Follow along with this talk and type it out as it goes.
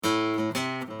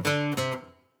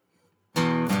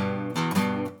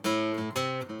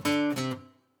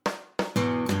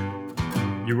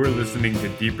You are listening to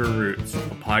Deeper Roots, a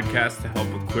podcast to help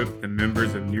equip the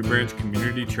members of New Branch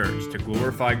Community Church to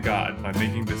glorify God by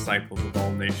making disciples of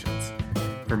all nations.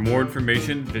 For more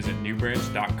information, visit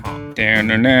newbranch.com.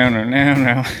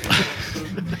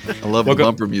 I love the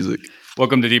bumper music.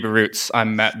 Welcome to Deeper Roots.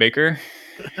 I'm Matt Baker.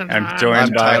 I'm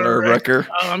Tyler Rucker.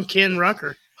 Oh, I'm Ken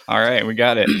Rucker. All right, we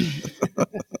got it.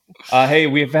 Hey,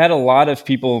 we've had a lot of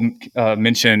people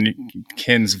mention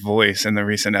Ken's voice in the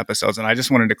recent episodes, and I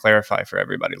just wanted to clarify for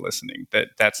everybody listening that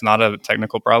that's not a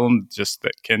technical problem, just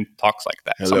that Ken talks like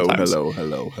that sometimes.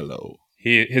 Hello.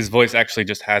 His voice actually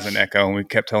just has an echo, and we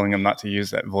kept telling him not to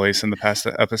use that voice in the past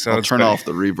episodes. I'll turn off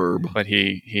the reverb. But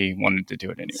he wanted to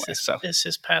do it anyway. It's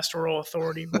his pastoral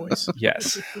authority voice.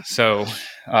 Yes. So,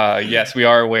 yes, we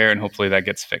are aware, and hopefully that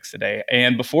gets fixed today.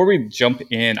 And before we jump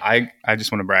in, I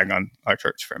just want to brag on our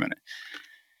church for a minute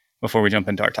before we jump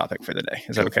into our topic for the day.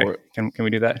 Is that okay? Can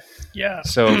we do that? Yeah.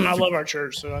 So I love our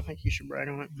church, so I think you should brag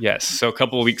on it. Yes. So a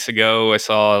couple of weeks ago, I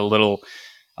saw a little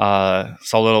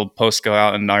post go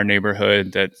out in our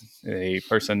neighborhood that a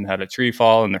person had a tree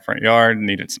fall in their front yard and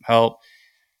needed some help.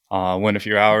 Went a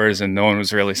few hours and no one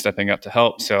was really stepping up to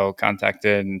help. So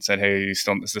contacted and said, "Hey, is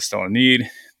this still a need?"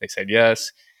 They said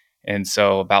yes. And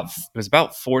so it was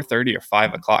about 4:30 or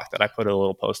 5 o'clock that I put a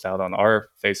little post out on our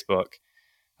Facebook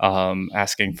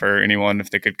asking for anyone if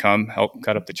they could come help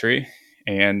cut up the tree.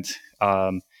 And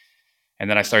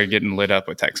then I started getting lit up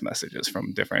with text messages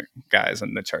from different guys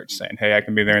in the church saying, "Hey, I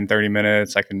can be there in 30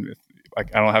 minutes. I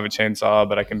don't have a chainsaw,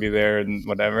 but I can be there," and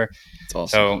whatever. That's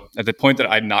awesome. So at the point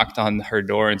that I knocked on her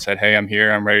door and said, "Hey, I'm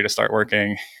here. I'm ready to start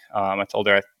working," I told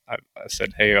her, I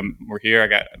said, "Hey, we're here. I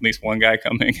got at least one guy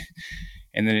coming."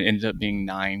 And then it ended up being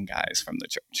 9 guys from the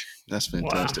church. That's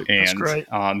fantastic. Wow, that's great.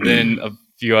 Then a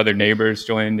few other neighbors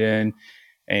joined in.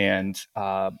 And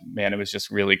man, it was just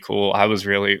really cool.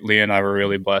 Leah and I were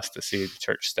really blessed to see the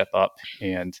church step up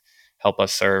and help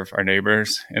us serve our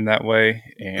neighbors in that way.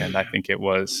 And I think it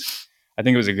was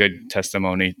a good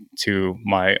testimony to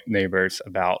my neighbors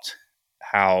about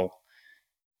how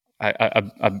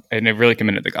and it really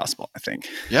commended the gospel, I think.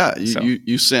 Yeah,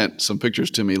 you sent some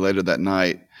pictures to me later that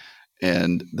night,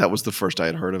 and that was the first I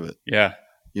had heard of it. Yeah,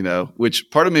 which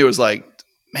part of me was like,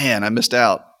 man, I missed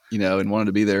out, and wanted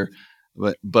to be there.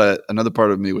 But another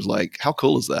part of me was like, how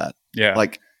cool is that? Yeah.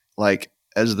 Like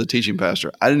as the teaching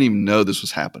pastor, I didn't even know this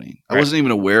was happening. Right. I wasn't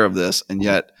even aware of this. And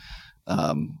yet,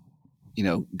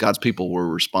 God's people were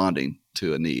responding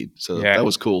to a need. So that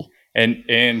was cool. And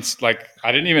like,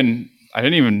 I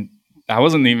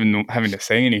wasn't even having to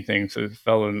say anything to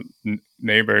fellow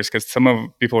neighbors, because some of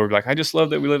people were like, "I just love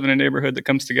that we live in a neighborhood that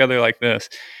comes together like this."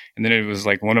 And then it was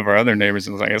like one of our other neighbors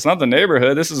was like, "It's not the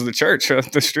neighborhood. This is the church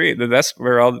up the street. That's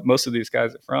where most of these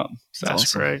guys are from." So That's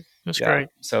awesome. Great. That's great.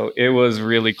 So it was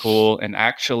really cool. And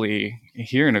actually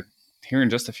here in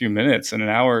just a few minutes, in an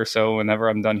hour or so, whenever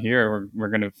I'm done here, we're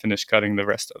going to finish cutting the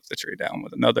rest of the tree down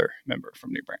with another member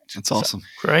from New Branch. That's awesome.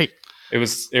 So, great. It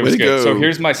was good. Go, so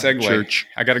here's my segue. Church.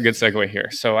 I got a good segue here.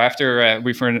 So after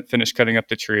we finished cutting up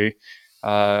the tree,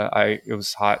 it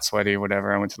was hot, sweaty,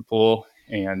 whatever. I went to the pool,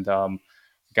 and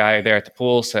guy there at the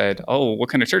pool said, "Oh, what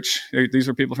kind of church? These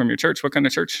were people from your church. What kind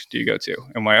of church do you go to?"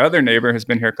 And my other neighbor has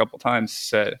been here a couple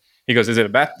times. He goes, "Is it a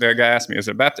Baptist?" The guy asked me, "Is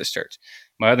it a Baptist church?"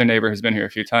 My other neighbor has been here a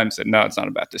few times. Said, "No, it's not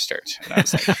a Baptist church." And I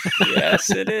was like, "Yes,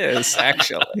 it is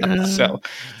actually." So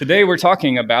today we're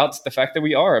talking about the fact that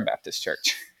we are a Baptist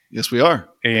church. Yes, we are.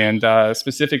 And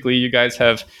specifically, you guys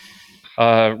have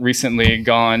recently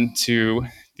gone to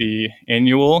the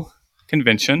annual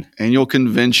convention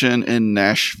in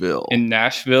Nashville.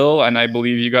 And I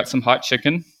believe you got some hot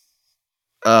chicken.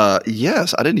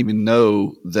 Yes, I didn't even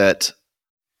know that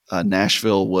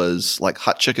Nashville was like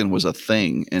hot chicken was a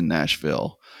thing in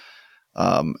Nashville.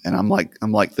 And I'm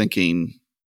like thinking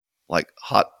like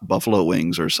hot buffalo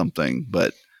wings or something,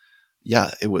 but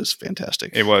yeah, it was fantastic.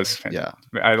 It was fantastic.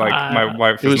 Yeah. I my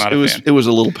wife was not a fan. It was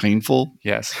a little painful.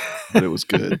 Yes. But it was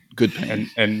good. Good pain.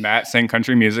 And Matt sang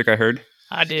country music, I heard.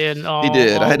 I did. He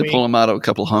did. I had to pull him out of a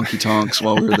couple of honky tonks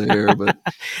while we were there, but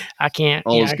I can't.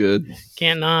 All was good.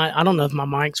 Can't not. I don't know if my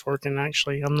mic's working.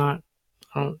 Actually,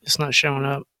 it's not showing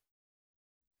up.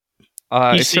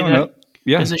 It's showing up.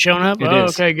 Yeah. Is it showing up? It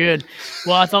is. Okay, good.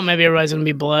 Well, I thought maybe everybody's going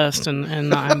to be blessed and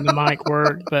not having the mic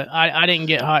work, but I didn't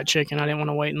get hot chicken. I didn't want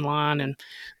to wait in line, and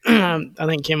I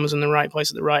think Kim was in the right place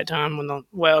at the right time.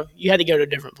 You had to go to a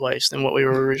different place than what we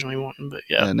were originally wanting, but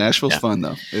yeah. Nashville's fun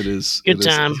though. It is good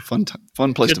time.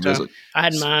 Fun place to visit. I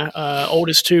had my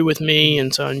oldest 2 with me,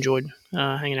 and so I enjoyed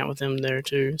hanging out with them there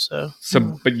too.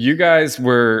 But you guys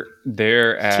were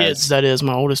there as kids. That is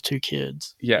my oldest 2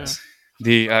 kids. Yes.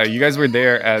 You guys were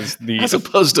there as As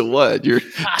opposed to what? Your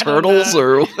I don't turtles know.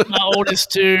 or My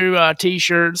oldest two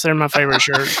T-shirts. They're my favorite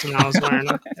shirts, and I was wearing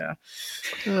them. Yeah.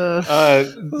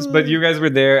 but you guys were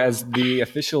there as the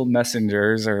official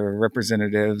messengers or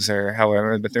representatives or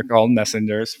however, but they're called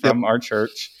messengers from our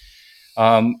church.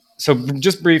 So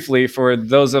just briefly, for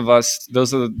those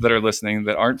that are listening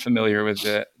that aren't familiar with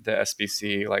the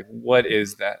SBC, like what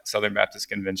is that Southern Baptist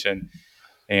Convention,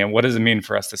 and what does it mean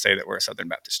for us to say that we're a Southern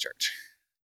Baptist church?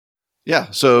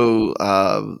 Yeah. So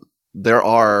there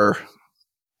are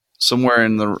somewhere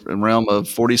in the realm of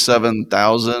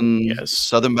 47,000 Yes.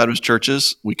 Southern Baptist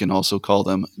churches. We can also call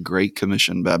them Great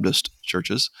Commission Baptist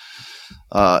churches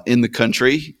in the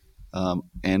country,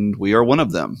 and we are one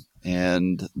of them.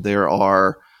 And there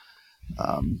are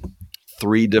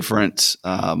 3 different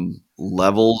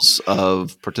levels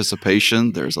of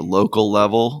participation. There's a local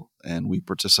level, and we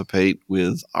participate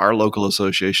with our local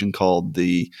association called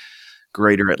the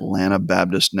Greater Atlanta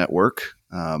Baptist Network.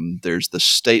 There's the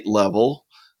state level,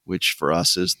 which for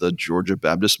us is the Georgia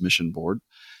Baptist Mission Board.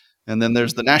 And then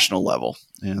there's the national level.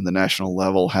 And the national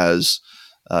level has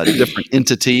different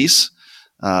entities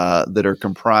that are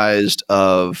comprised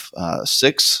of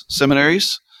 6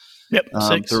 seminaries. Yep.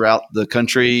 6 throughout the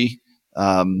country.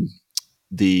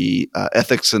 The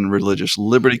Ethics and Religious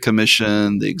Liberty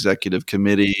Commission, the Executive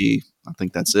Committee, I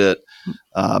think that's it.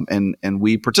 And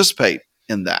we participate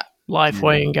in that.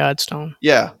 Lifeway and Guidestone.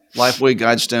 Yeah, Lifeway,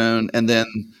 Guidestone. And then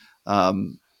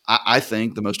I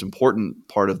think the most important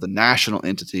part of the national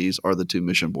entities are the 2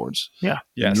 mission boards. Yeah.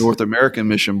 Yes. The North American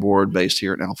Mission Board based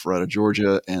here in Alpharetta,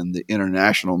 Georgia, and the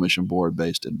International Mission Board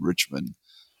based in Richmond,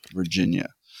 Virginia.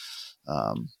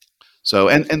 So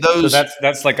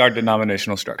that's like our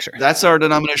denominational structure. That's our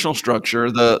denominational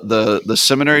structure. The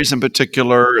seminaries in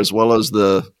particular, as well as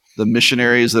the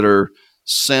missionaries that are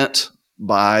sent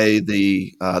by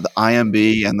the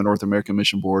IMB and the North American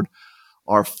Mission Board,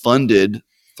 are funded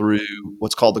through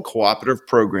what's called the Cooperative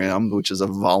Program, which is a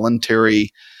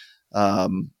voluntary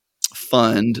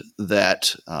fund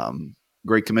that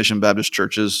Great Commission Baptist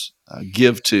churches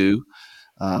give to.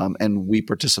 And we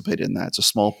participate in that. It's a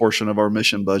small portion of our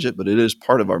mission budget, but it is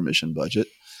part of our mission budget.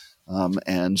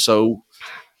 And so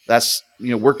that's,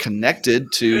 we're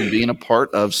connected to being a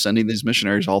part of sending these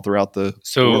missionaries all throughout the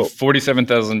world.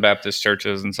 47,000 Baptist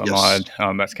churches and some Yes.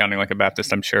 odd. That's counting like a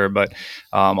Baptist, I'm sure. But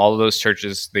all of those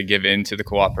churches, they give into the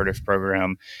cooperative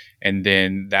program. And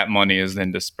then that money is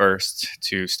then dispersed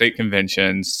to state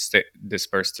conventions,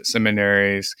 dispersed to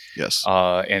seminaries. Yes.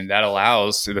 And that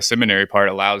allows, the seminary part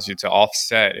allows you to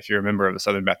offset, if you're a member of the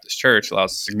Southern Baptist Church,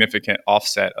 allows significant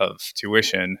offset of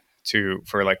tuition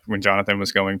for like when Jonathan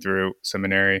was going through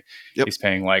seminary. Yep. He's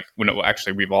paying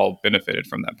actually we've all benefited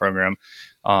from that program.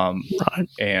 Right.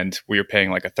 And we are paying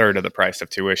like a third of the price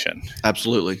of tuition.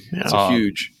 Absolutely. Yeah. It's a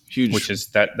huge, which is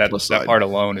that part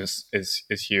alone is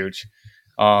huge.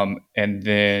 And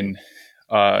then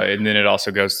it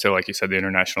also goes to, like you said, the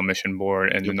International Mission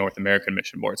Board and the North American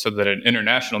Mission Board, so that an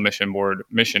International Mission Board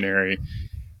missionary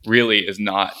really is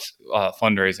not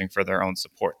fundraising for their own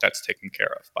support. That's taken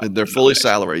care of by They're fully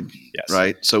salaried. Yes.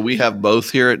 Right. So we have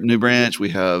both here at New Branch. We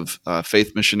have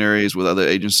faith missionaries with other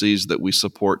agencies that we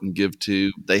support and give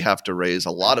to. They have to raise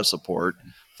a lot of support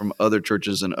from other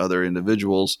churches and other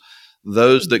individuals.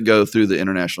 Those that go through the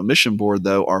International Mission Board,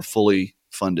 though, are fully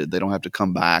funded. They don't have to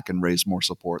come back and raise more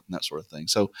support and that sort of thing.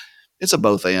 So it's a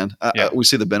both and. We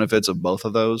see the benefits of both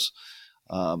of those.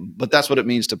 But that's what it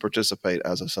means to participate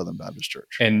as a Southern Baptist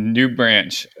church. And New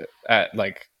Branch,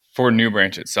 for New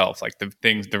Branch itself, like the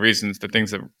things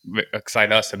that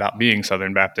excite us about being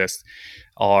Southern Baptist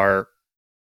are.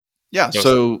 Yeah.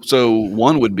 So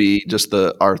one would be just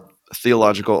our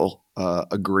theological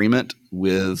agreement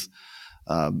with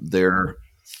their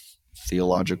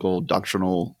theological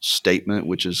doctrinal statement,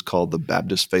 which is called the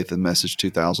Baptist Faith and Message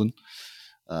 2000.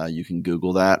 You can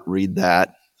Google that, read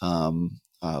that.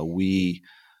 We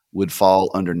would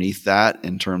fall underneath that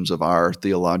in terms of our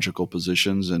theological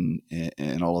positions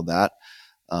and all of that.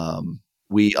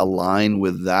 We align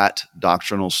with that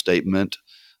doctrinal statement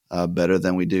better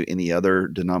than we do any other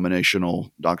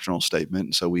denominational doctrinal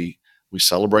statement. So we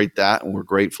celebrate that, and we're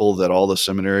grateful that all the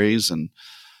seminaries and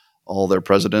all their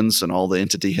presidents and all the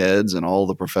entity heads and all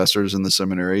the professors in the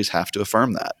seminaries have to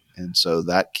affirm that. And so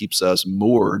that keeps us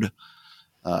moored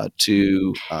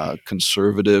to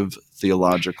conservative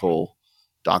theological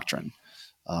doctrine.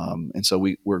 And so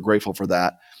we're grateful for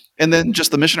that. And then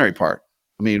just the missionary part.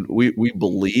 I mean, we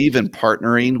believe in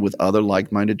partnering with other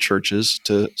like-minded churches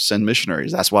to send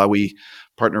missionaries. That's why we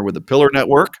partner with the Pillar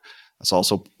Network. That's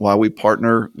also why we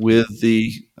partner with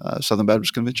the Southern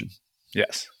Baptist Convention.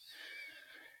 Yes.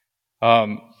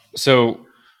 So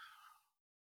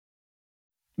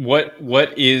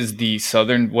what is the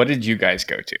Southern? What did you guys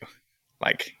go to?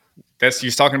 Like that's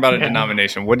you're talking about a Yeah.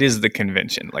 denomination. What is the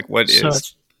convention? Like what So,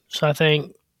 is? so I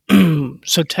think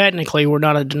so. Technically, we're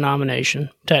not a denomination.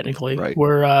 Technically, Right.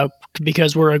 we're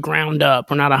because we're a ground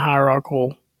up. We're not a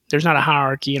hierarchical. There's not a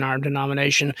hierarchy in our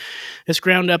denomination. It's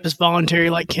ground up. It's voluntary,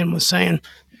 like Ken was saying.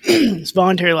 It's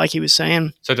voluntary, like he was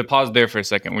saying. So to pause there for a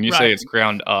second, when you say Right. it's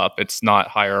ground up, it's not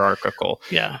hierarchical.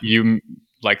 Yeah. You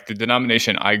like the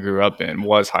denomination I grew up in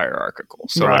was hierarchical.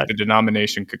 So like Right. the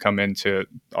denomination could come into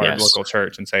our Yes. local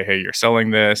church and say, "Hey, you're selling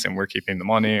this, and we're keeping the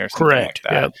money," or something Correct.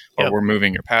 like that, Yep. or Yep. we're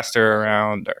moving your pastor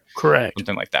around, or Correct.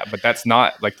 something like that. But that's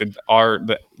not like the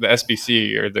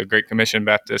SBC or the Great Commission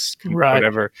Baptist, Right.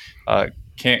 whatever,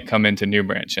 can't come into New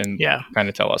Branch and Yeah. kind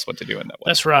of tell us what to do in that way.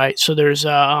 That's right. So there's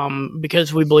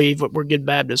because we believe we're good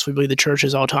Baptists, we believe the church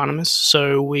is autonomous.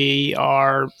 So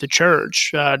the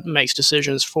church makes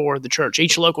decisions for the church,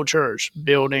 each local church,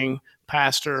 building,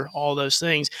 pastor, all those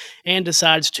things, and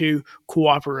decides to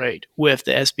cooperate with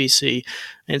the SBC.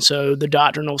 And so the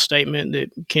doctrinal statement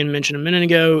that Ken mentioned a minute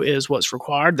ago is what's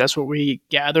required. That's what we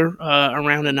gather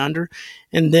around and under.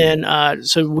 And then,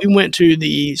 so we went to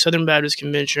the Southern Baptist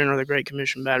Convention or the Great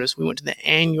Commission Baptist. We went to the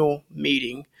annual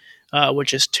meeting,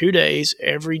 which is 2 days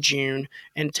every June.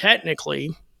 And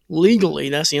technically, legally,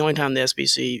 that's the only time the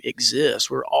SBC exists.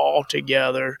 We're all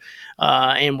together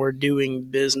and we're doing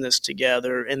business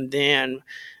together. And then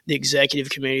the executive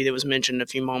committee that was mentioned a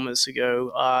few moments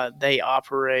ago, they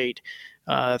operate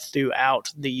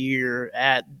throughout the year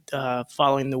at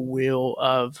following the will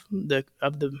of the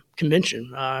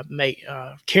convention,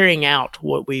 carrying out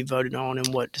what we voted on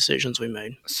and what decisions we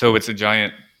made. So it's a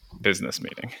giant business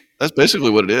meeting. That's basically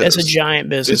what it is. It's a giant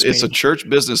business It's a meeting. church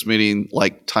business meeting,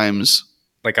 like times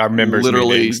Like our members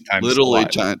literally meetings times a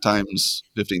lot. times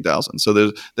 15,000.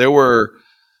 So there were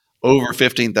over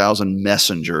 15,000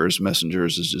 messengers.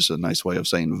 Messengers is just a nice way of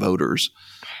saying voters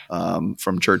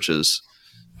from churches.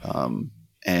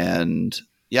 And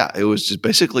yeah, it was just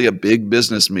basically a big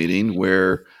business meeting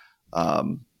where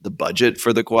the budget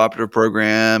for the cooperative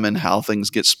program and how things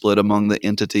get split among the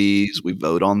entities, we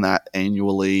vote on that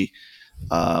annually.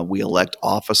 We elect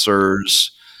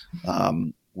officers.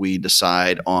 We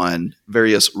decide on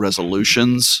various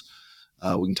resolutions.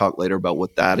 We can talk later about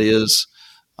what that is.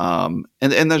 And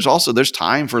there's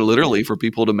time for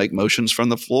people to make motions from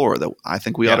the floor that I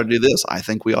think we ought to do this. I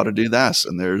think we ought to do this.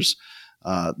 And there's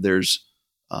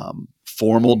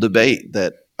formal debate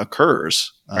that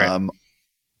occurs. Right.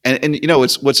 And you know,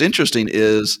 what's interesting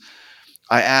is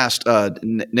I asked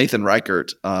Nathan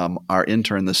Reichert, our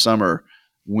intern this summer,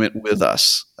 went with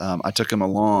us. I took him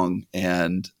along,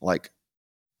 and like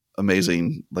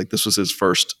amazing, like this was his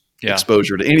first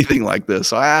exposure to anything like this.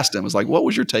 So I asked him, I was like, what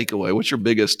was your takeaway? What's your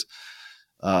biggest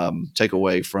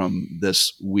takeaway from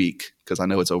this week? Because I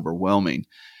know it's overwhelming.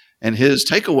 And his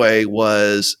takeaway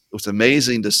was, it was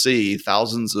amazing to see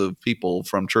thousands of people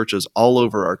from churches all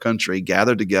over our country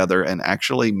gather together and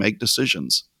actually make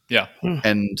decisions. Yeah.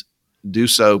 And do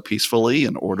so peacefully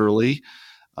and orderly.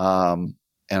 And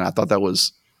I thought that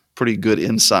was pretty good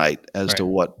insight as to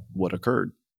what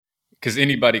occurred. Because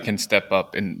anybody can step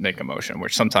up and make a motion,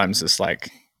 which sometimes is like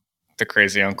the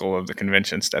crazy uncle of the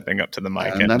convention stepping up to the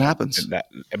mic. And that happens.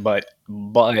 But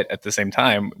at the same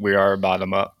time, we are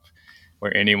bottom up,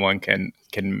 where anyone can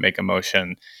make a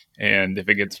motion, and if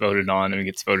it gets voted on and it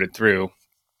gets voted through,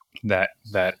 that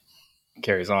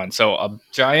carries on. So a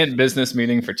giant business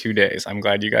meeting for 2 days. I'm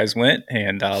glad you guys went,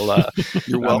 and I'll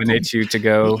nominate you to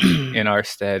go in our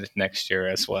stead next year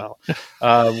as well.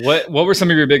 What were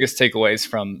some of your biggest takeaways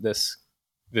from this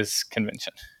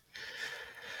convention?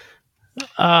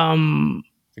 The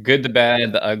good, the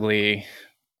bad, the ugly.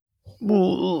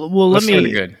 Well, Let's start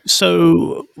with good.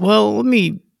 Let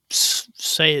me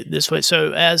say it this way.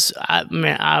 So I've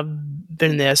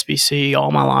been in the SBC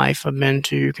all my life. I've been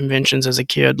to conventions as a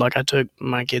kid, like I took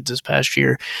my kids this past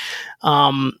year.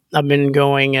 I've been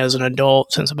going as an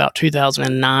adult since about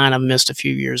 2009. I've missed a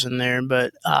few years in there,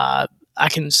 but I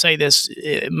can say this,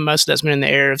 most of that's been in the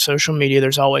era of social media.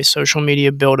 There's always social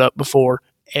media build up before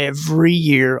every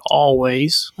year,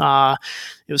 always. It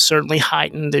was certainly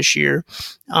heightened this year.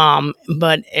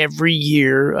 But every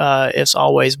year, it's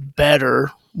always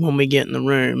better when we get in the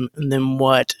room than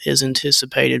what is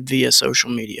anticipated via social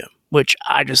media, which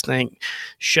I just think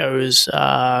shows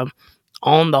on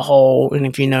the whole, and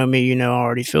if you know me, you know I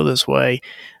already feel this way,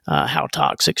 how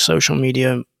toxic social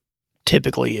media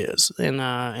typically is,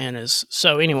 and is.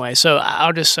 So anyway, so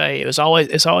I'll just say it's always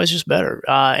just better,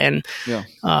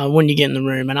 when you get in the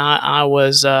room. And I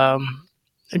was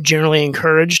generally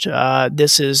encouraged.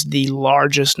 This is the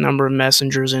largest number of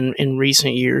messengers in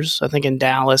recent years. I think in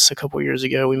Dallas a couple of years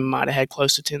ago, we might have had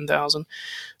close to 10,000.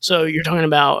 So you're talking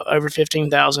about over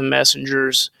 15,000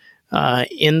 messengers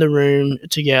in the room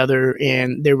together.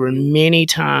 And there were many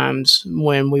times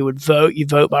when we would vote. You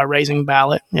vote by raising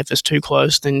ballot. If it's too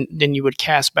close, then you would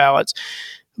cast ballots.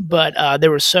 But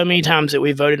there were so many times that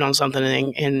we voted on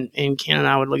something, and Ken and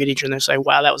I would look at each other and say,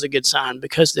 wow, that was a good sign,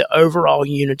 because the overall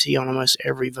unity on almost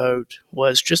every vote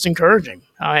was just encouraging.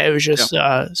 It was just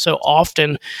so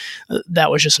often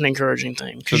that was just an encouraging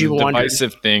thing, because So you the wondered.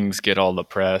 divisive things get all the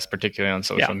press, particularly on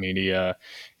social media.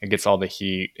 It gets all the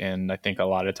heat. And I think a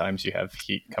lot of times you have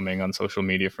heat coming on social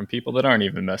media from people that aren't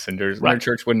even messengers. Right. Their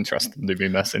church wouldn't trust them to be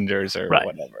messengers or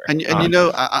whatever. And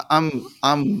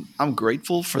I'm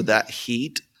grateful for that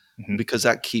heat, because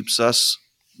that keeps us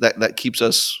that keeps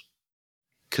us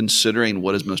considering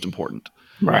what is most important.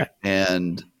 Right.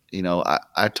 And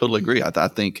I totally agree. I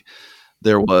think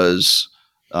there was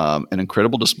an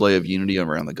incredible display of unity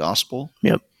around the gospel.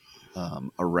 Yep.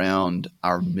 Around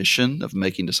our mission of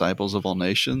making disciples of all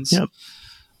nations. Yep.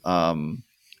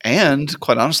 And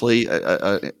quite honestly,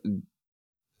 a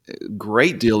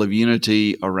great deal of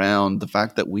unity around the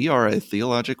fact that we are a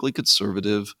theologically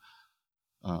conservative,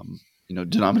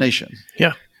 denomination.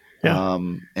 Yeah.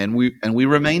 And we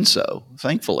remain so,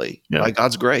 thankfully, by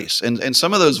God's grace. And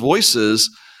some of those voices,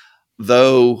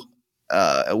 though,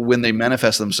 when they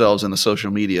manifest themselves in the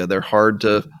social media, they're hard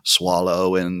to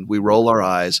swallow, and we roll our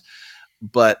eyes.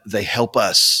 But they help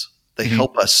us. They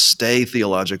help us stay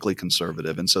theologically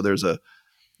conservative, and so they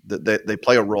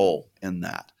play a role in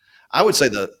that. I would say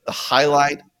the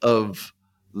highlight of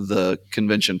the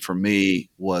convention for me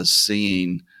was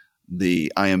seeing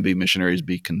the IMB missionaries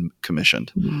be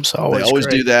commissioned. They always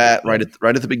do that right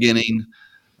at the beginning,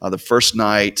 the first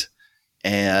night,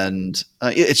 and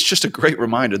it's just a great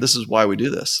reminder. This is why we do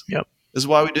this. Yep. This is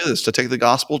why we do this, to take the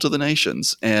gospel to the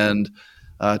nations, and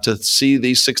to see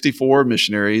these 64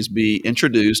 missionaries be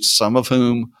introduced, some of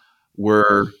whom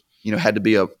were, had to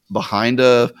be behind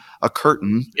a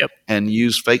curtain and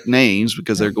use fake names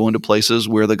because they're going to places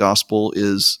where the gospel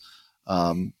is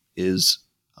you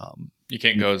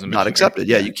can't go as a missionary. Not accepted.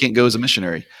 Yeah, you can't go as a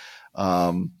missionary.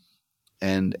 And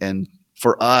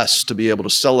for us to be able to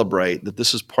celebrate that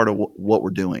this is part of what we're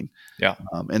doing. Yeah.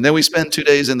 And then we spend 2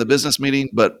 days in the business meeting,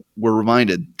 but we're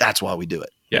reminded that's why we do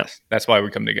it. Yes. That's why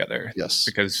we come together. Yes.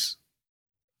 Because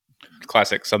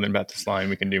classic Southern Baptist line,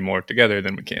 we can do more together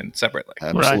than we can separately.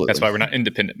 Absolutely. Right. That's why we're not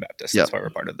independent Baptists. That's why we're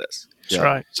part of this. That's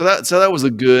right. So that was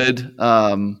a good,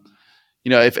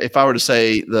 if I were to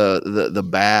say the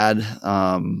bad,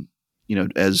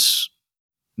 as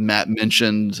Matt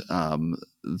mentioned,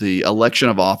 the election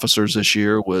of officers this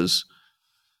year was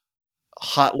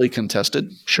hotly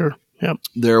contested. Sure. Yep.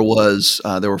 There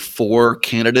were 4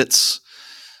 candidates,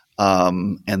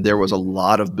 and there was a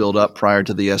lot of buildup prior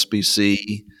to the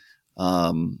SBC.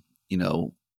 From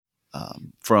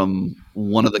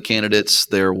one of the candidates,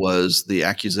 there was the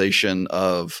accusation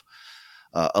of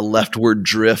a leftward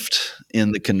drift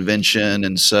in the convention,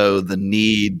 and so the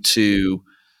need to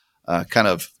kind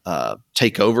of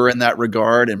take over in that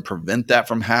regard and prevent that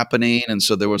from happening. And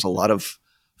so there was a lot of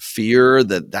fear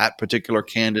that particular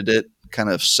candidate kind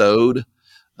of sowed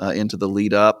into the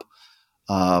lead up.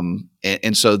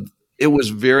 And so it was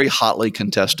very hotly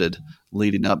contested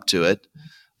leading up to it.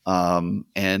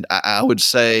 And I would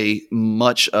say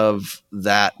much of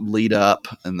that lead up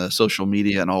and the social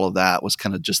media and all of that was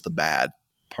kind of just the bad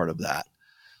part of that.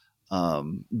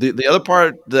 The other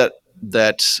part that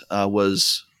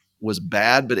was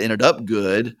bad but ended up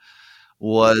good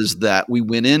was that we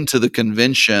went into the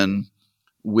convention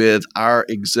with our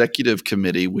executive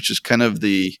committee, which is kind of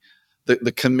the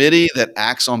committee that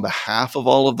acts on behalf of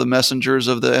all of the messengers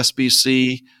of the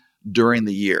SBC during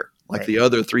the year, like the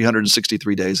other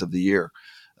 363 days of the year.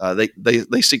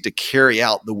 They seek to carry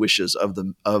out the wishes of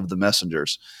the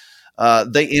messengers.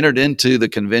 They entered into the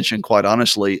convention, quite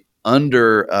honestly,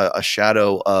 under a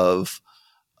shadow of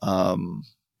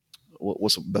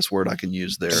what's the best word I can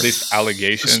use there? At least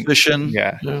allegation. Suspicion.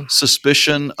 Yeah.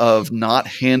 Suspicion of not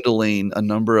handling a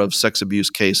number of sex abuse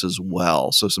cases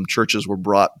well. So some churches were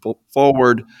brought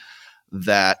forward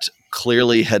that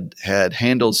clearly had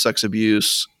handled sex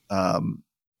abuse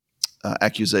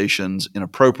accusations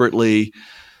inappropriately,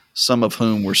 some of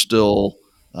whom were still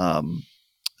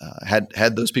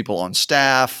had those people on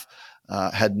staff,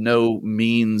 had no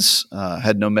means,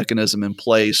 had no mechanism in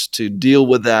place to deal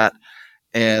with that.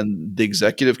 And the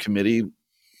executive committee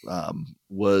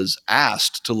was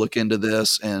asked to look into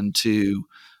this and to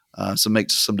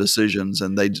make some decisions,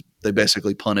 and they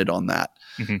basically punted on that.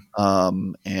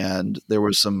 And there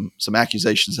was some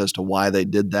accusations as to why they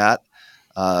did that.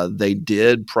 They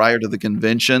did, prior to the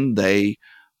convention, they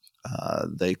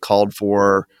called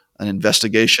for an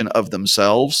investigation of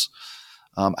themselves.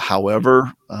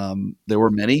 However, there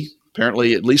were many,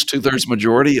 apparently at least 2/3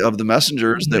 majority of the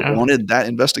messengers that wanted that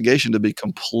investigation to be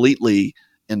completely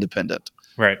independent,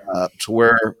 right? To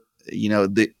where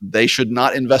they should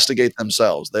not investigate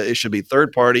themselves. It should be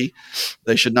third party.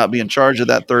 They should not be in charge of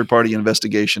that third party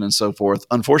investigation and so forth.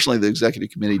 Unfortunately, the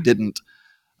executive committee didn't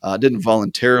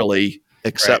voluntarily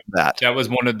accept that. That was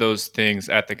one of those things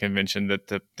at the convention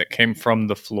that came from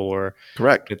the floor.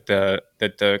 Correct. That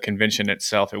the convention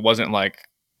itself, it wasn't like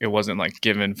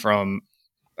given from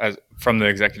the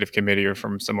executive committee or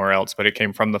from somewhere else, but it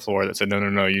came from the floor that said,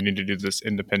 no, you need to do this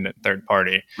independent third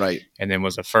party, right? And then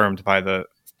was affirmed by the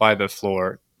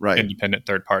floor, right? Independent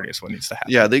third party is what needs to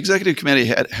happen. Yeah, the executive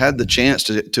committee had the chance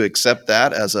to accept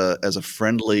that as a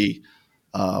friendly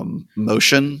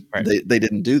motion. Right. They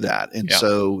didn't do that, and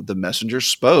so the messengers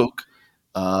spoke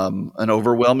an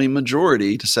overwhelming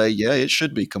majority to say, yeah, it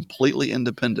should be completely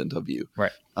independent of you,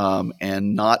 right?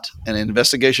 And not an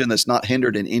investigation that's not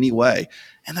hindered in any way,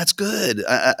 and that's good.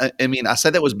 I mean, I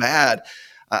said that was bad.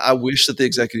 I wish that the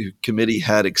executive committee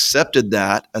had accepted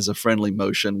that as a friendly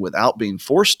motion without being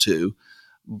forced to.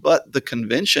 But the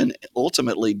convention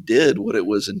ultimately did what it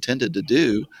was intended to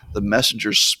do. The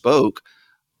messengers spoke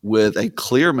with a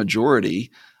clear majority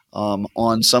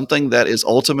on something that is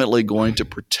ultimately going to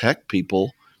protect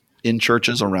people in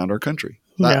churches around our country.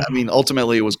 Yeah. I mean,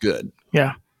 ultimately, it was good.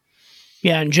 Yeah.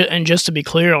 Yeah, and just to be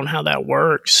clear on how that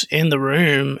works in the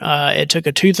room, it took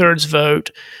a 2/3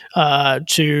 vote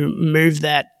to move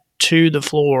that to the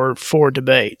floor for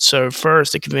debate. So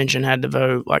first, the convention had to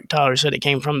vote, like Tyler said, it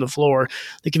came from the floor.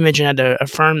 The convention had to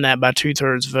affirm that by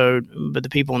 2/3 vote, but the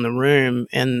people in the room,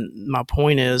 and my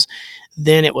point is,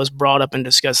 then it was brought up and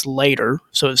discussed later,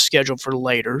 so it's scheduled for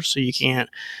later, so you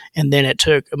can't. And then it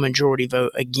took a majority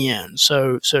vote again.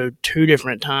 So 2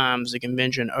 different times the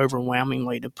convention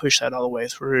overwhelmingly to push that all the way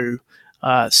through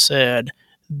said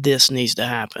this needs to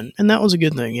happen, and that was a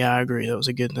good thing. Yeah, I agree, that was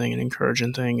a good thing, an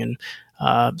encouraging thing, and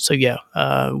I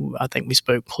think we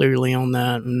spoke clearly on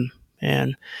that,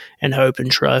 and hope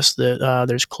and trust that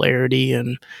there's clarity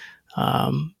and.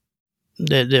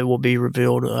 That will be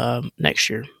revealed next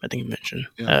year at the convention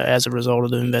as a result of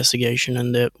the investigation,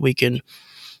 and that we can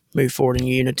move forward in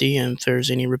unity. And if there's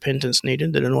any repentance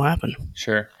needed, that it'll happen.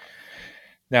 Sure.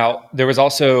 Now, there was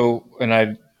also, and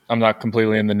I'm not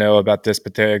completely in the know about this,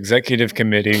 but the executive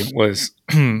committee was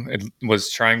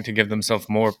trying to give themselves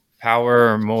more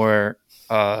power or more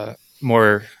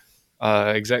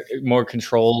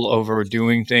control over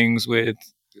doing things with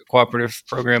cooperative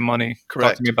program money.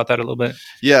 Correct. Talk to me about that a little bit.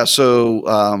 Yeah.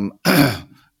 So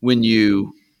when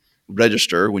you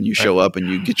register, when you show up and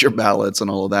you get your ballots and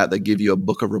all of that, they give you a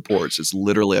book of reports. It's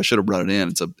literally, I should have brought it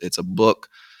in. It's a book.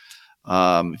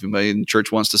 If anybody in the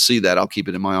church wants to see that, I'll keep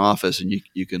it in my office and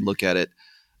you can look at it.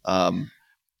 And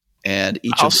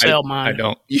I'll sell mine. I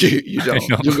don't. You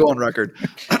don't. You'll go on record.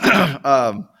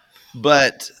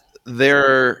 But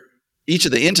each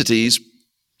of the entities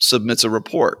submits a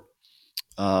report.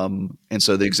 And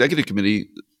so the executive committee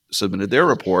submitted their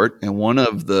report, and one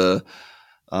of the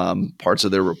parts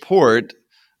of their report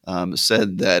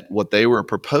said that what they were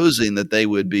proposing that they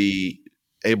would be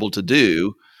able to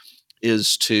do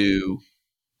is to,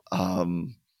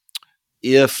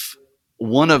 if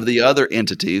one of the other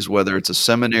entities, whether it's a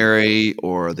seminary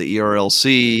or the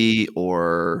ERLC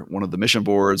or one of the mission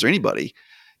boards or any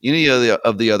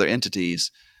of the other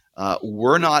entities,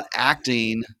 were not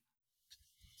acting,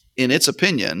 in its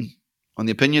opinion, on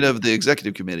the opinion of the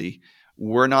executive committee,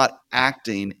 were not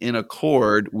acting in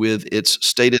accord with its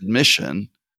stated mission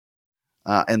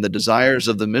and the desires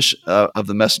of the mission of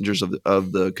the messengers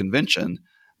of the convention,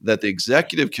 that the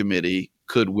executive committee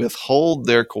could withhold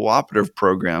their cooperative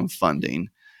program funding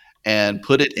and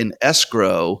put it in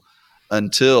escrow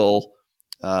until,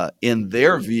 in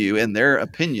their view, in their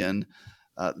opinion,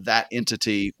 that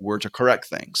entity were to correct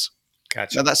things.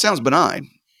 Gotcha. Now that sounds benign,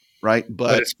 right?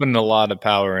 But it's putting a lot of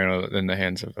power in the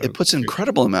hands of. It puts an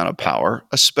incredible amount of power,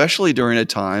 especially during a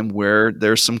time where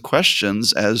there's some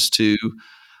questions as to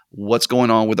what's going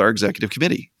on with our executive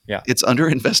committee. Yeah. It's under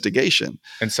investigation.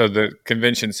 And so the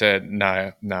convention said,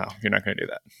 no, you're not going to do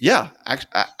that. Yeah,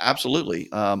 absolutely.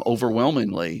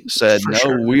 Overwhelmingly said,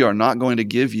 we are not going to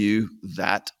give you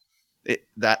that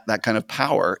kind of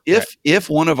power. If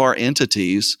one of our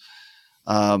entities,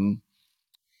 in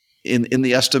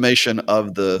the estimation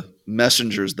of the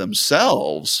messengers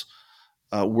themselves,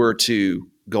 were to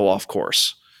go off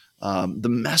course, The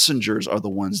messengers are the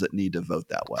ones that need to vote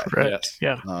that way. Correct.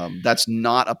 Yes. Yeah. That's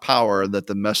not a power that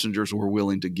the messengers were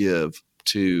willing to give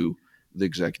to the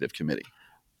executive committee,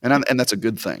 and that's a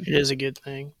good thing. It is a good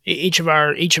thing. Each of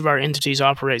our entities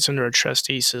operates under a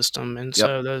trustee system, and Yep.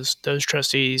 so those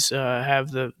trustees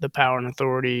have the power and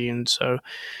authority, and so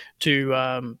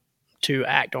to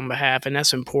act on behalf, and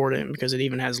that's important because it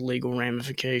even has legal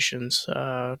ramifications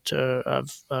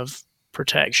of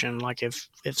protection. Like if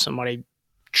somebody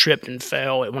tripped and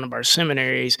fell at one of our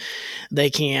seminaries, they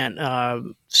can't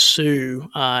sue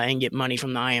and get money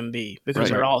from the IMB because Right.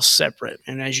 they're all separate.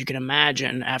 And as you can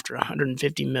imagine, after a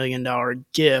 $150 million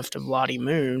gift of Lottie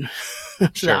Moon to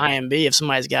the Sure. IMB, if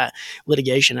somebody's got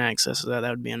litigation access to that,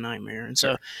 that would be a nightmare. And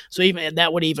so even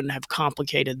that would even have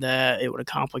complicated that. It would have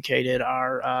complicated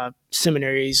our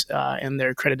seminaries and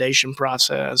their accreditation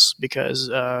process because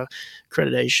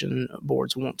accreditation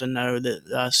boards want to know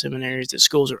that seminaries, that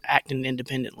schools are acting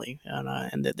independently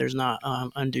and that there's not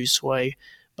undue sway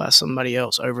by somebody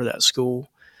else over that school.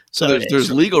 So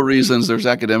there's legal reasons, there's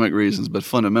academic reasons, but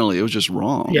fundamentally it was just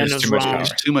wrong. Yeah, There's no, it's too much wrong. power.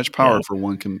 There's too much power for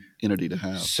one entity to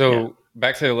have. So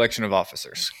back to the election of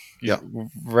officers. You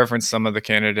referenced some of the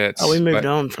candidates. Oh, we moved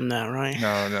on from that, right?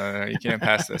 No, you can't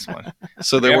pass this one.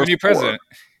 So We there have were a new president.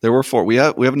 There were 4. We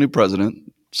have a new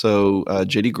president. So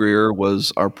J.D. Greer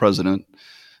was our president.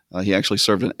 He actually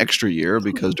served an extra year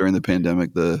because during the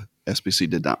pandemic, the SBC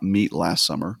did not meet last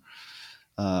summer.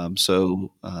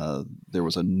 So there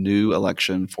was a new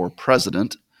election for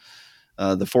president.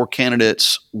 The 4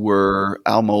 candidates were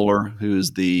Al Mohler, who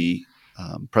is the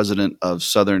president of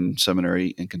Southern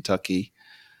Seminary in Kentucky,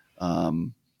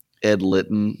 Ed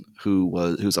Litton,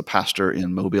 who's a pastor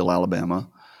in Mobile, Alabama,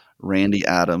 Randy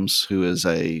Adams, who is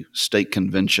a state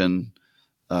convention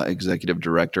executive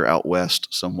director out west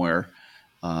somewhere,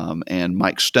 and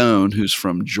Mike Stone, who's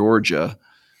from Georgia,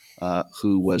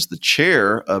 who was the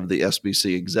chair of the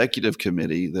SBC executive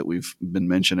committee that we've been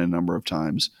mentioning a number of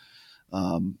times.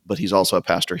 But he's also a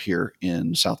pastor here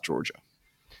in South Georgia.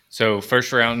 So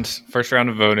first round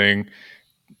of voting,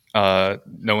 no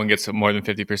one gets more than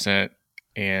 50%.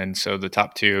 And so the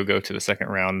top 2 go to the second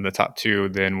round. The top 2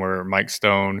 then were Mike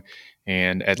Stone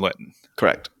and Ed Litton.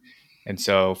 Correct. And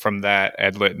so from that,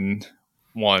 Ed Litton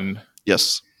won.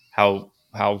 Yes. How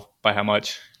by how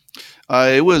much?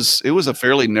 It was a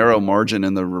fairly narrow margin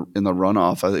in the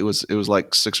runoff. It was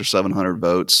like 600 or 700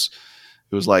 votes.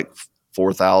 It was like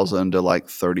 4,000 to like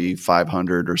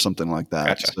 3,500 or something like that.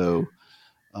 Gotcha. So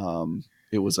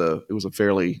it was a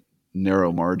fairly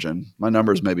narrow margin. My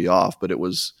numbers may be off, but it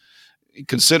was,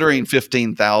 considering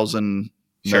 15,000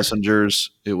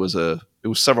 messengers, it was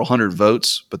several hundred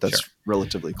votes, but that's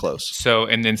relatively close. So,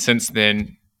 and then since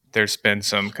then, there's been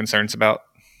some concerns about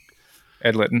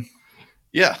Ed Litton.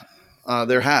 Yeah,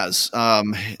 there has.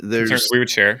 Concerns we would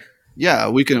share. Yeah,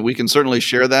 we can certainly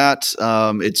share that.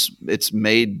 It's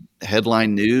made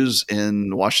headline news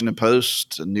in Washington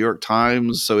Post, New York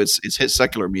Times, so it's hit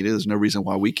secular media. There's no reason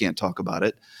why we can't talk about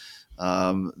it.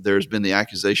 There's been the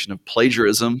accusation of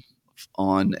plagiarism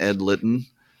on Ed Litton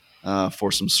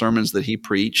for some sermons that he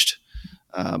preached,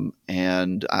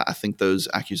 and I think those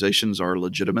accusations are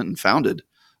legitimate and founded.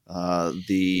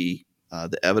 The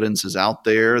evidence is out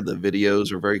there. The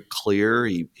videos are very clear.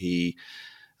 He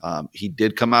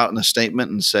did come out in a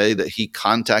statement and say that he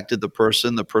contacted the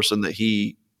person that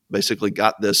he basically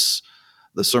got the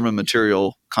sermon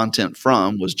material content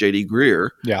from was J.D.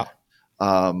 Greer. Yeah.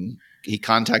 He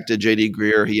contacted J.D.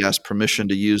 Greer. He asked permission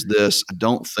to use this. I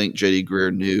don't think J.D.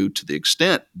 Greer knew to the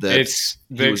extent that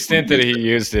he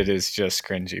used it is just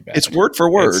cringy bad. It's word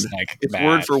for word. It's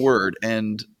word for word.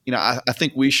 And I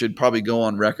think we should probably go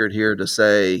on record here to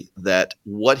say that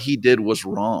what he did was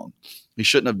wrong. He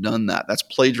shouldn't have done that. That's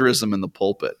plagiarism in the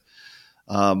pulpit.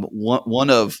 One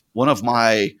of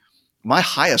my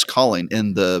highest calling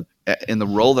in the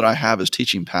role that I have as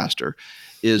teaching pastor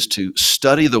is to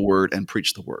study the word and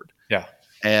preach the word. Yeah.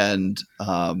 And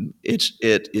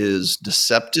it is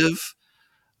deceptive.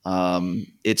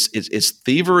 It's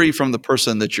thievery from the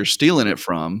person that you're stealing it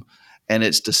from, and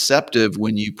it's deceptive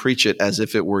when you preach it as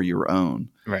if it were your own.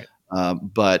 Right.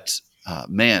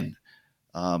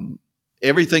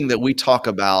 Everything that we talk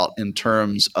about in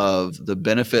terms of the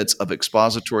benefits of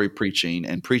expository preaching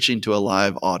and preaching to a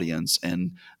live audience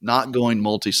and not going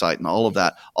multi-site and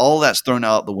all that's thrown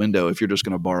out the window if you're just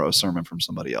going to borrow a sermon from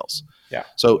somebody else. Yeah.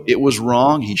 So it was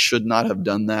wrong. He should not have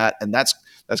done that. And that's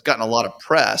gotten a lot of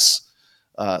press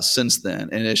since then.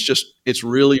 And it's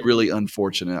really, really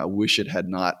unfortunate. I wish it had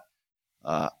not.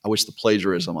 I wish the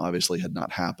plagiarism obviously had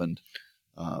not happened.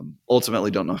 Ultimately,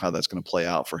 don't know how that's going to play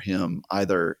out for him,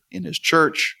 either in his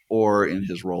church or in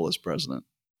his role as president.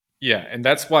 Yeah, and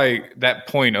that's why that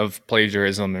point of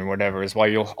plagiarism and whatever is why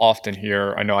you'll often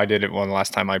hear. I know I did it one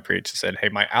last time I preached. I said, "Hey,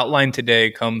 my outline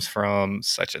today comes from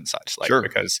such and such," like Sure.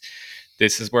 because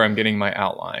this is where I'm getting my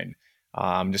outline.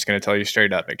 I'm just going to tell you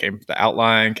straight up. It came the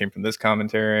outline came from this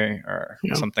commentary or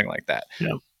Yeah. something like that.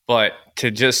 Yeah. But to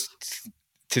just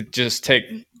take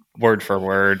word for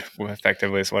word,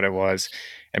 effectively is what it was,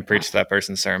 and preach that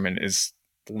person's sermon is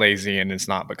lazy and is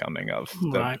not becoming of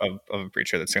Right. of a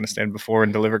preacher that's going to stand before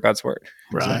and deliver God's word.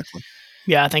 Right. Exactly.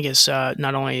 Yeah, I think it's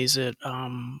not only is it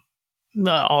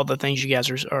all the things you guys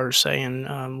are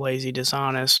saying, lazy,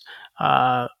 dishonest,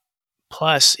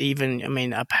 plus even, I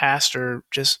mean, a pastor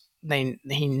just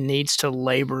he needs to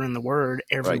labor in the word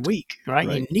every Right. week, right?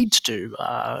 Right. He needs to.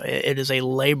 It is a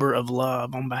labor of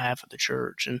love on behalf of the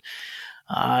church, and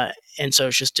so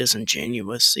it's just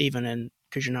disingenuous, even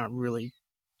because you're not really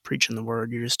preaching the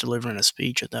word; you're just delivering a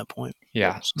speech at that point.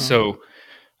 Yeah. So,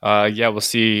 we'll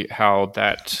see how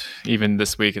that. Even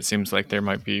this week, it seems like there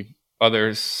might be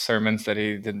other sermons that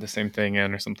he did the same thing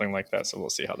in, or something like that. So we'll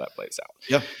see how that plays out.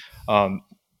 Yeah.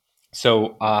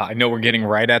 So I know we're getting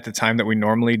right at the time that we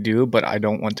normally do, but I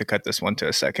don't want to cut this one to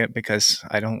a second because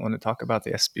I don't want to talk about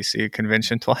the SBC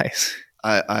convention twice.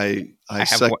 I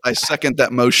second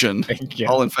that motion. Thank you.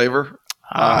 All in favor?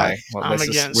 Aye. Well, I'm this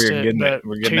against we're it, getting but it.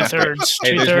 We're getting after it. two-thirds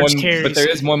Hey, there's one, carries. but there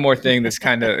is one more thing that's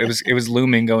kind of it was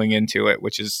looming going into it,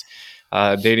 which is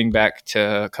dating back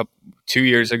to 2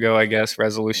 years ago, I guess,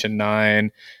 Resolution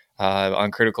 9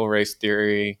 on critical race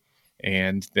theory,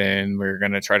 and then we're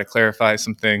going to try to clarify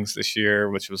some things this year,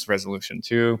 which was Resolution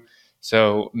 2.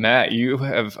 So, Matt, you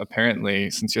have apparently,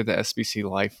 since you're the SBC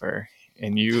lifer,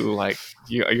 and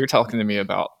you're talking to me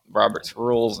about Robert's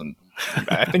rules, and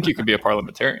I think you could be a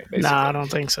parliamentarian, basically. Nah, I don't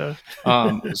think so.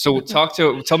 So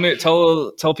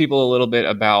tell people a little bit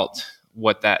about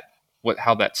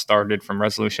how that started from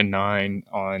Resolution 9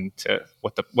 on to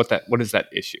what is that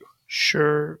issue?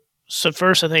 Sure. So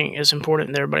first, I think it's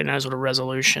important that everybody knows what a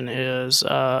resolution is.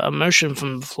 A motion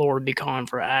from the floor would be calling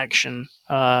for action,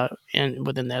 and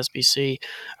within the SBC,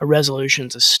 a resolution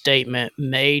is a statement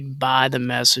made by the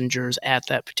messengers at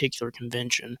that particular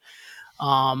convention.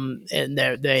 And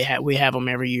we have them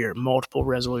every year, multiple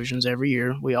resolutions every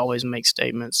year. We always make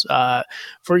statements.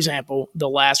 For example, the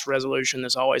last resolution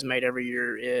that's always made every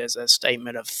year is a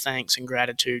statement of thanks and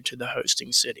gratitude to the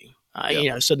hosting city.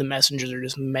 So the messengers are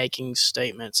just making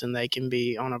statements, and they can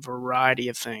be on a variety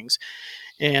of things.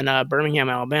 In Birmingham,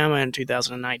 Alabama, in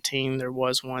 2019, there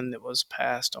was one that was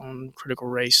passed on critical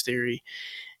race theory,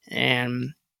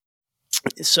 and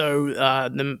so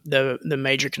the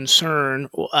major concern.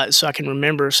 So I can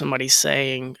remember somebody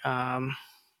saying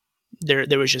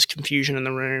there was just confusion in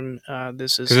the room.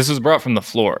 This was brought from the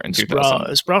floor in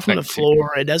 2000. It's brought from the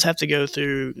floor. It does have to go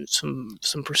through some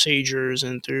procedures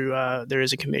and through there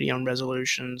is a committee on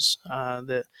resolutions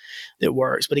that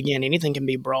works. But again, anything can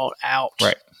be brought out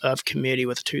of committee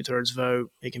with a 2/3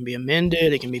 vote. It can be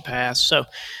amended. It can be passed. So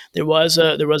there was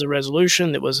a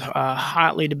resolution that was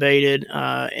hotly debated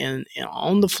and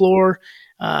on the floor.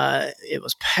 It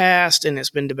was passed, and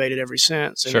it's been debated ever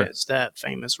since. And it's that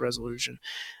famous resolution.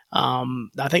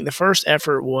 I think the first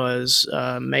effort was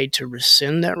made to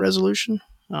rescind that resolution,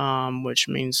 which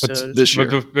means this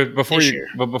year.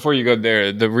 But before you go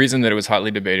there, the reason that it was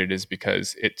hotly debated is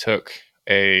because it took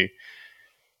a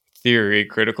theory,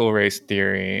 critical race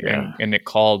theory, and it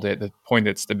called it, the point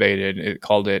that's debated, it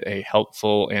called it a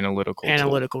helpful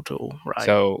analytical tool. Right.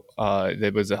 So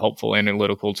it was a helpful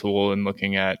analytical tool in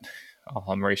looking at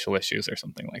racial issues or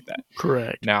something like that.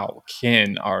 Correct. Now,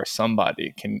 can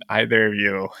either of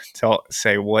you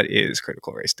say what is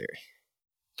critical race theory?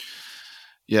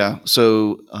 Yeah.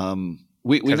 So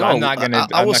we know.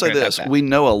 I will say this: we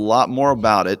know a lot more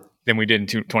about it than we did in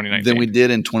 2019. Than we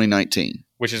did in 2019,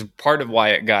 which is part of why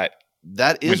it got.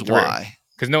 That is why,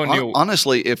 because no one knew.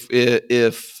 Honestly, if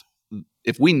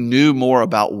we knew more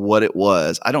about what it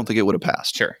was, I don't think it would have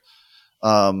passed. Sure.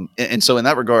 And so in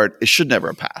that regard, it should never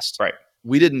have passed. Right.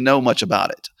 We didn't know much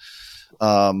about it,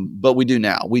 but we do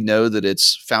now. We know that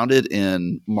it's founded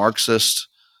in Marxist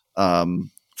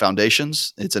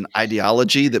foundations. It's an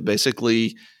ideology that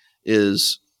basically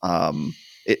is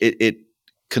it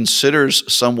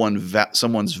considers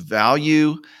someone's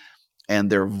value and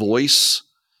their voice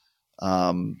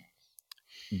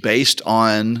based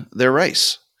on their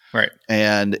race. Right.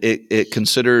 And it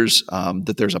considers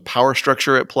that there's a power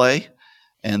structure at play,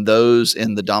 and those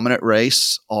in the dominant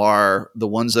race are the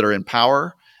ones that are in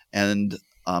power, and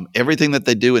everything that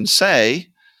they do and say,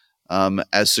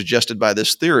 as suggested by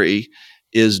this theory,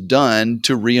 is done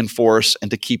to reinforce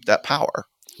and to keep that power.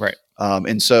 Right.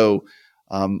 And so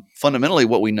Fundamentally,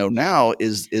 what we know now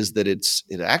is that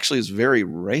it actually is very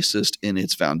racist in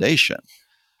its foundation.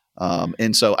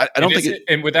 And so I don't think it.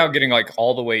 And without getting like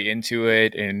all the way into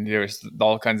it, and there's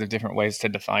all kinds of different ways to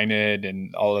define it,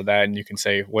 and all of that, and you can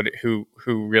say who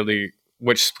really,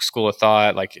 which school of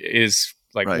thought is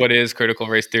Right. what is critical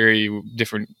race theory?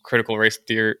 Different critical race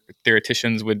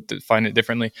theoreticians would define it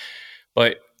differently,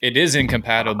 but it is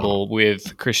incompatible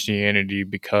with Christianity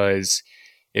because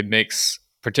it makes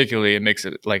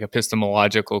it like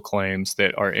epistemological claims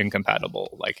that are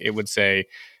incompatible. Like it would say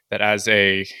that as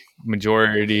a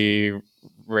majority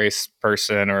race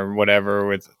person or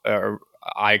whatever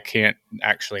I can't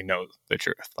actually know the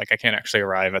truth. Like I can't actually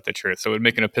arrive at the truth. So it would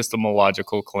make an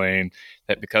epistemological claim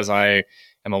that because I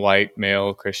am a white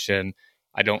male Christian,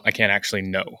 I can't actually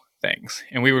know things.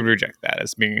 And we would reject that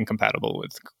as being incompatible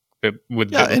with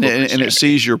and it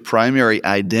sees your primary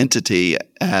identity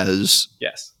as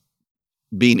yes,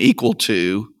 being equal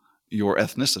to your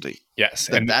ethnicity. Yes.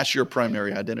 And that's your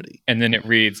primary identity. And then it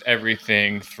reads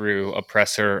everything through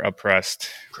oppressor-oppressed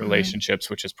relationships,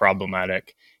 which is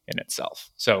problematic in itself.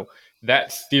 So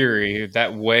that theory,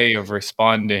 that way of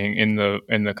responding in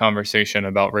the conversation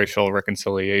about racial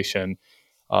reconciliation,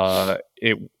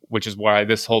 which is why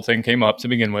this whole thing came up to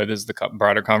begin with, is the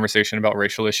broader conversation about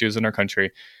racial issues in our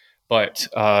country. But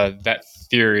that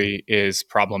theory is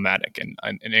problematic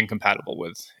and incompatible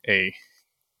with a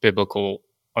biblical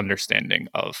understanding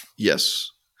of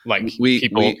we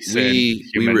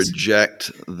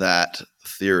reject that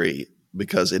theory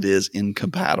because it is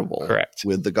incompatible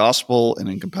with the gospel and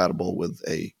incompatible with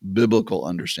a biblical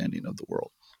understanding of the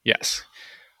world. Yes.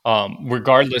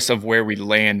 Regardless of where we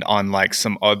land on like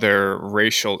some other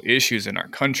racial issues in our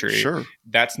country,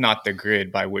 that's not the grid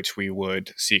by which we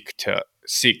would seek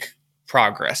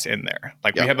progress in there.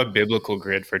 Like we have a biblical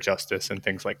grid for justice and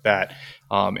things like that.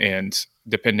 And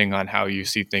depending on how you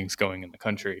see things going in the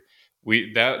country,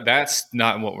 that's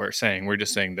not what we're saying. We're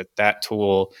just saying that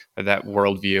tool or that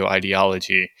worldview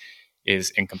ideology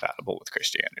is incompatible with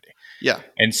Christianity. Yeah.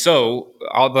 And so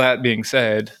all that being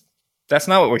said, that's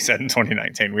not what we said in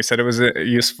 2019. We said it was a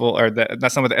useful, or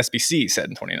that's not what the SBC said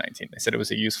in 2019. They said it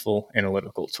was a useful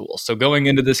analytical tool. So going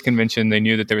into this convention, they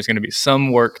knew that there was going to be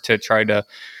some work to try to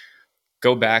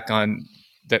go back on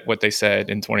what they said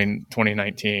in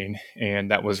 2019,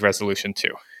 and that was Resolution 2.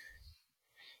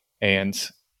 And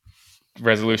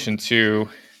Resolution 2,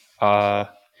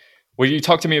 you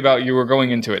talked to me about, you were going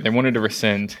into it. They wanted to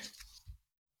rescind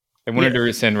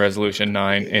Resolution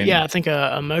 9. And I think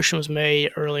a motion was made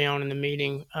early on in the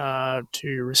meeting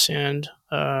to rescind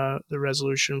the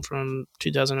resolution from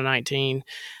 2019.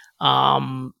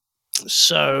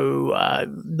 So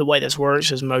the way this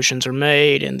works is motions are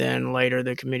made, and then later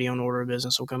the Committee on Order of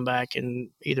Business will come back and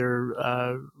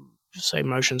either say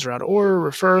motions are out of order,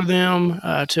 refer them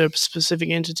to a specific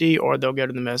entity, or they'll go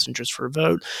to the messengers for a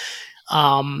vote.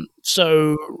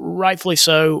 So rightfully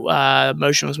so,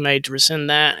 motion was made to rescind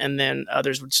that, and then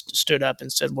others stood up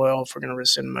and said, well, if we're going to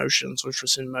rescind motions, let's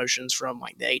rescind motions from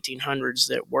like the 1800s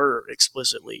that were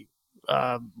explicitly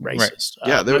racist.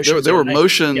 Right. There were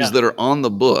motions that are on the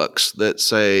books that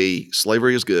say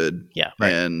slavery is good. Yeah.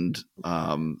 Right. And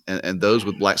those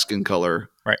with black skin color,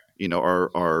 right,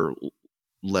 are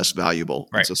less valuable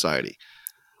in society.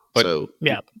 So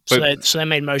they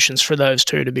made motions for those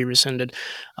two to be rescinded.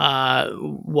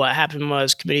 What happened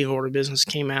was Committee of Order of Business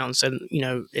came out and said,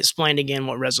 explained again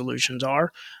what resolutions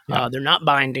are. Yeah. They're not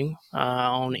binding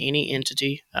on any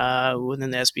entity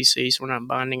within the SBC, so we're not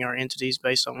binding our entities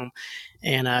based on them.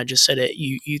 And just said that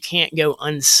you can't go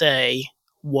unsay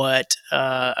what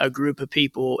a group of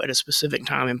people at a specific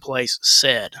time and place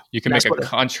said. You can make a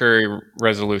contrary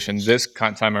resolution this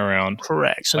time around.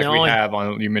 Correct. So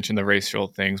you mentioned the racial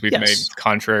things. We've made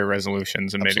contrary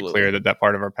resolutions and made it clear that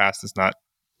part of our past is not,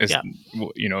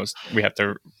 we have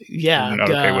to not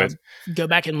okay with. Go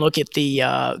back and look at the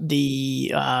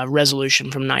resolution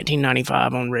from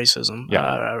 1995 on racism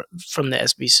from the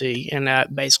SBC. And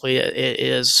basically it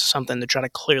is something to try to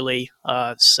clearly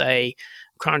say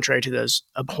contrary to those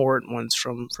abhorrent ones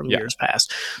from years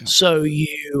past. Yeah.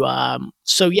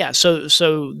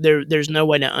 So there's no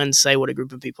way to unsay what a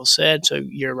group of people said. So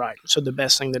you're right. So the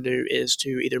best thing to do is to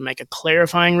either make a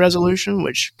clarifying resolution,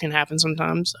 which can happen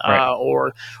sometimes,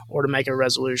 or to make a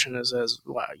resolution as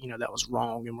well, that was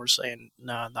wrong, and we're saying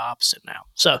the opposite now.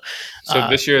 So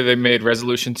this year they made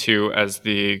Resolution 2 as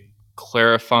the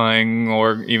clarifying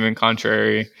or even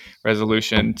contrary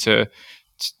resolution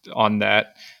on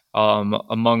that.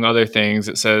 Among other things,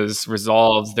 it says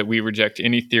resolves that we reject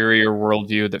any theory or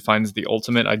worldview that finds the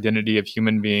ultimate identity of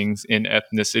human beings in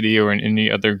ethnicity or in any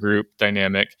other group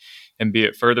dynamic. And be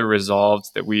it further resolved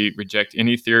that we reject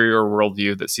any theory or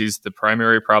worldview that sees the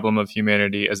primary problem of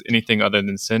humanity as anything other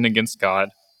than sin against God,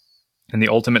 and the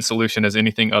ultimate solution as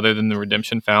anything other than the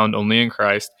redemption found only in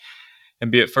Christ. And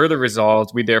be it further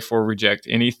resolved, we therefore reject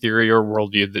any theory or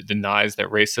worldview that denies that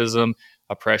racism,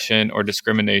 oppression, or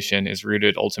discrimination is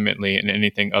rooted ultimately in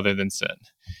anything other than sin.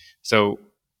 So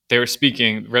they were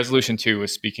speaking, Resolution 2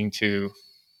 was speaking to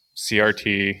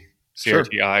CRT,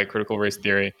 CRTI, critical race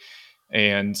theory,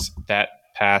 and that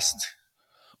passed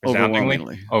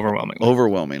resoundingly.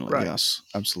 Overwhelmingly, Right. yes,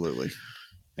 absolutely.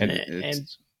 And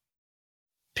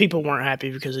people weren't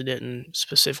happy because it didn't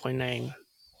specifically name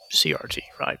CRT,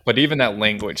 right? But even that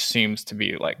language seems to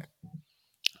be like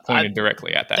pointed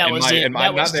directly at that.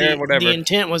 The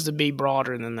intent was to be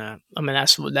broader than that. I mean,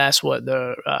 that's what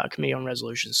the Committee on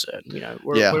Resolution said. We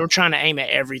were trying to aim at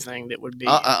everything that would be.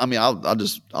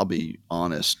 I'll be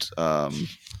honest.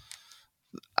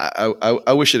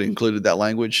 I wish it included that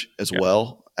language as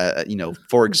well.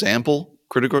 For example,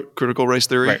 critical race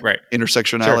theory, right.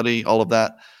 intersectionality, all of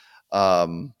that.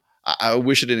 I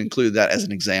wish it had included that as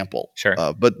an example. Sure.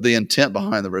 But the intent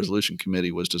behind the resolution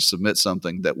committee was to submit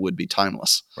something that would be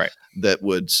timeless. Right. That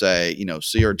would say,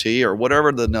 CRT or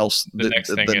whatever the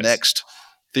next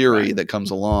theory that comes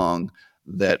along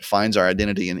that finds our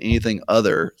identity in anything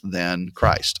other than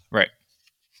Christ. Right.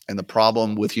 And the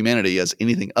problem with humanity is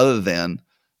anything other than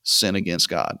sin against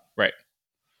God. Right.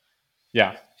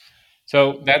 Yeah.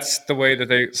 So that's the way that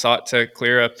they sought to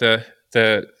clear up the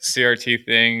CRT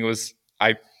thing.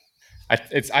 I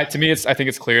think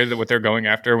it's clear that what they're going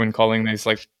after when calling these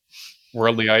like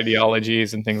worldly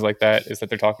ideologies and things like that is that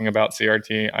they're talking about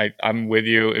CRT. I'm with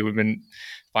you. It would have been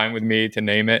fine with me to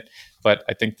name it, but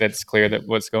I think that's clear that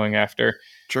what's going after.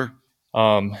 Sure.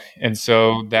 And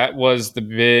so that was the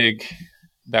big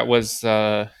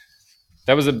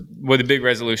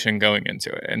resolution going into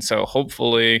it. And so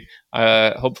hopefully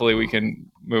we can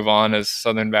move on as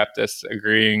Southern Baptists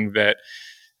agreeing that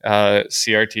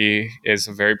CRT is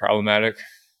a very problematic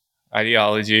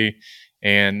ideology,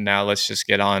 and now let's just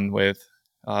get on with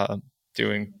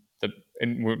doing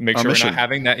make sure mission. We're not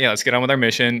having that. Yeah, let's get on with our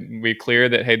mission. We clear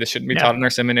that, hey, this shouldn't be taught in our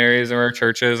seminaries or our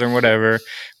churches or whatever.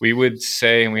 We would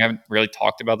say, and we haven't really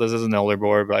talked about this as an elder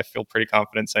board, but I feel pretty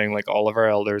confident saying like all of our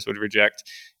elders would reject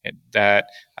that,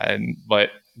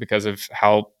 but because of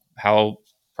how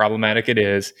problematic it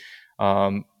is,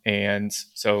 and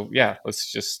so yeah,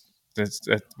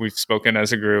 we've spoken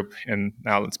as a group, and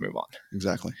now let's move on.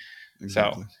 Exactly.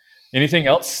 So, anything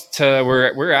else?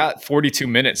 We're at 42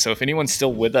 minutes. So if anyone's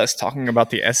still with us talking about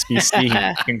the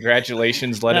SBC,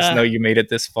 congratulations! Let us know you made it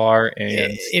this far.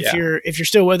 And if you're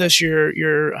still with us,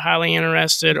 you're highly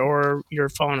interested, or you're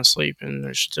falling asleep and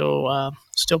they're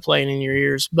still playing in your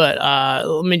ears. But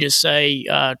let me just say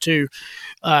too.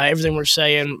 Everything we're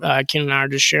saying, Ken and I are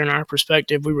just sharing our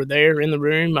perspective. We were there in the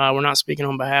room. We're not speaking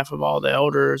on behalf of all the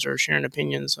elders or sharing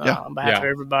opinions on behalf of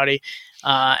everybody.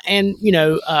 And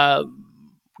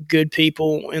good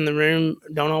people in the room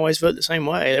don't always vote the same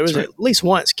way. There was at least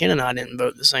once Ken and I didn't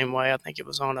vote the same way. I think it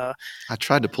was on a. I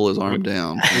tried to pull his arm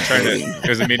down. It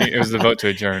was a meeting. It was the vote to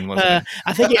adjourn, wasn't it?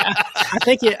 I think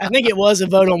it was a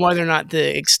vote on whether or not to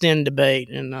extend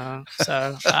debate, and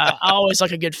so I always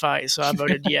like a good fight, so I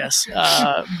voted yes.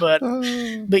 But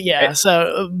yeah,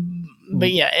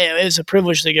 it was a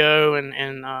privilege to go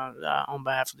and on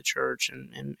behalf of the church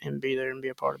and be there and be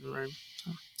a part of the room.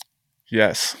 So.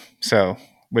 Yes. So.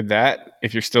 With that,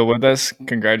 if you're still with us,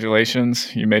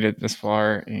 congratulations. You made it this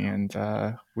far, and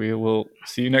we will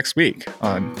see you next week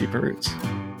on Deeper Roots.